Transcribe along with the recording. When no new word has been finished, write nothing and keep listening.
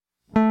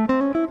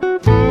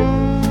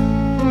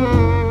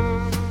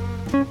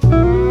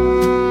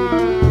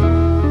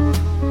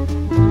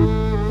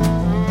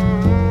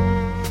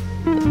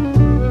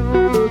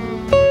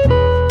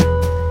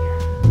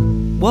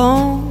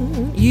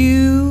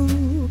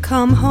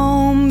come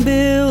home,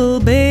 Bill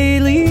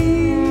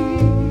Bailey?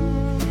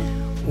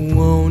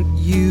 Won't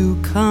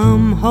you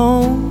come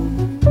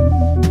home?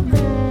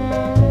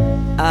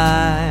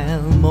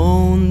 I'll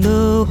moan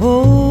the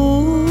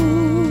whole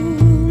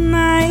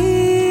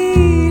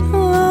night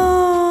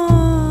long.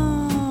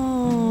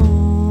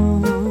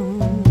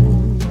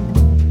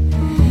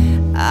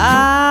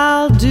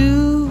 I'll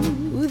do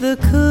the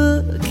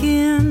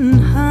cooking,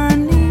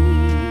 honey,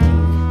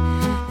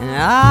 and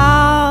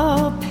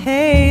I'll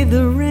pay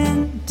the rent.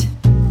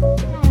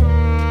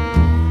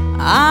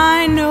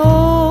 I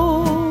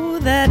know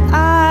that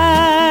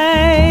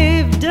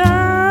I've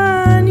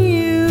done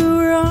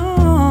you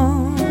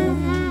wrong.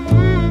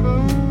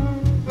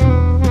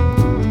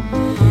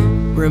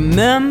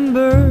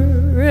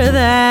 Remember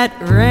that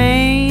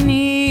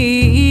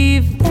rainy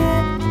eve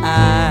that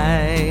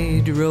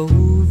I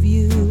drove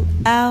you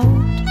out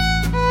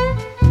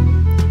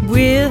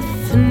with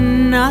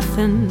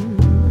nothing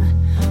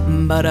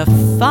but a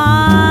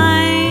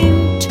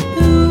fine-tooth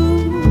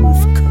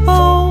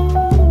comb.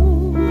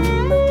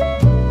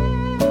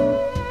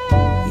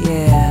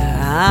 Yeah,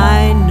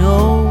 I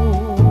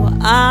know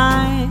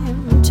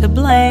I'm to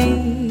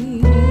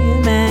blame,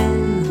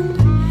 and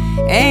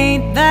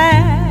ain't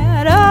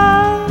that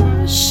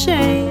a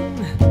shame?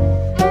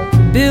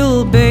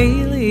 Bill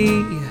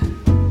Bailey,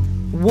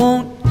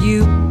 won't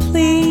you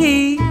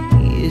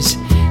please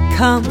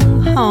come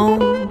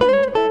home?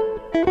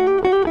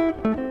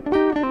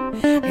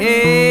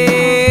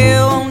 Hey,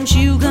 won't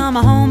you come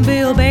home,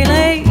 Bill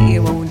Bailey?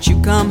 Won't you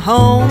come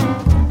home?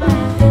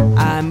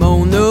 I'm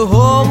on the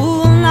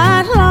whole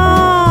night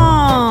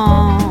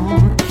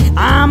long.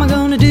 I'm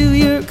gonna do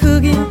your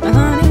cooking,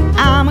 honey.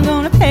 I'm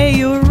gonna pay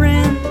your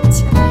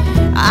rent.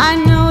 I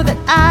know that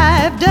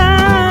I've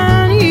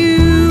done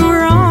you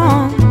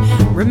wrong.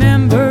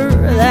 Remember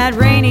that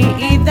rainy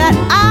eve that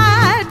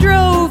I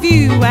drove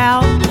you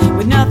out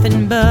with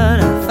nothing but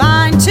a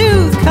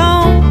fine-tooth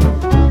comb.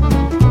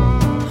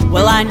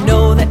 Well, I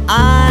know that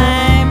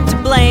I'm to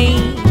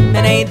blame,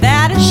 and ain't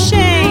that a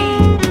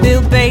shame?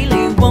 Bill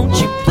Bailey, won't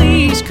you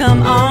please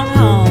come on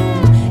home?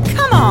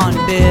 Come on,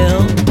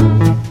 Bill.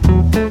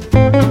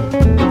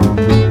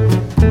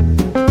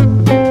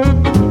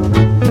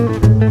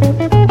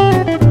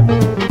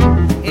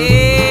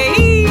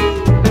 Hey.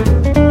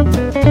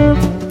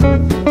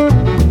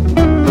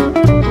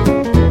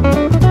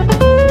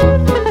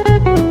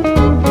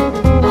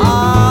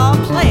 Oh,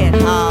 play it,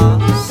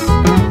 Hobbs.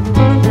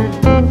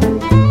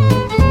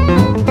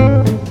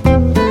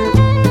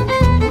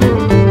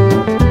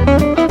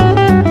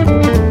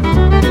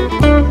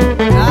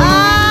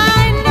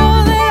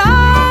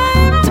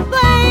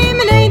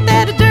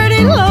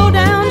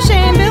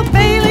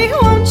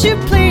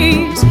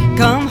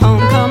 Come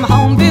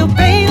home, Bill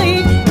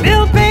Bailey.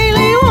 Bill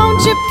Bailey,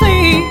 won't you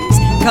please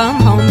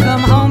come home?